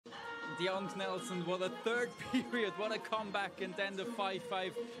Dion Knelsen, what a third period, what a comeback, and then the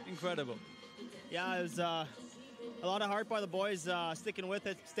 5-5, incredible. Yeah, it was a lot of heart by the boys, sticking with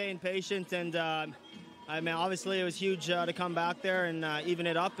it, staying patient, and I mean, obviously it was huge to come back there and even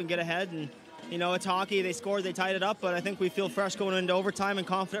it up and get ahead. And you know, it's hockey. They scored, they tied it up, but I think we feel fresh going into overtime and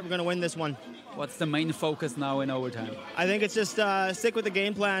confident we're going to win this one. What's the main focus now in overtime? I think it's just stick with the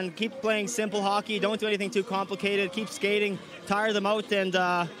game plan, keep playing simple hockey, don't do anything too complicated, keep skating, tire them out, and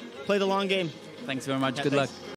play the long game. Thanks very much. Yeah, Good thanks. luck.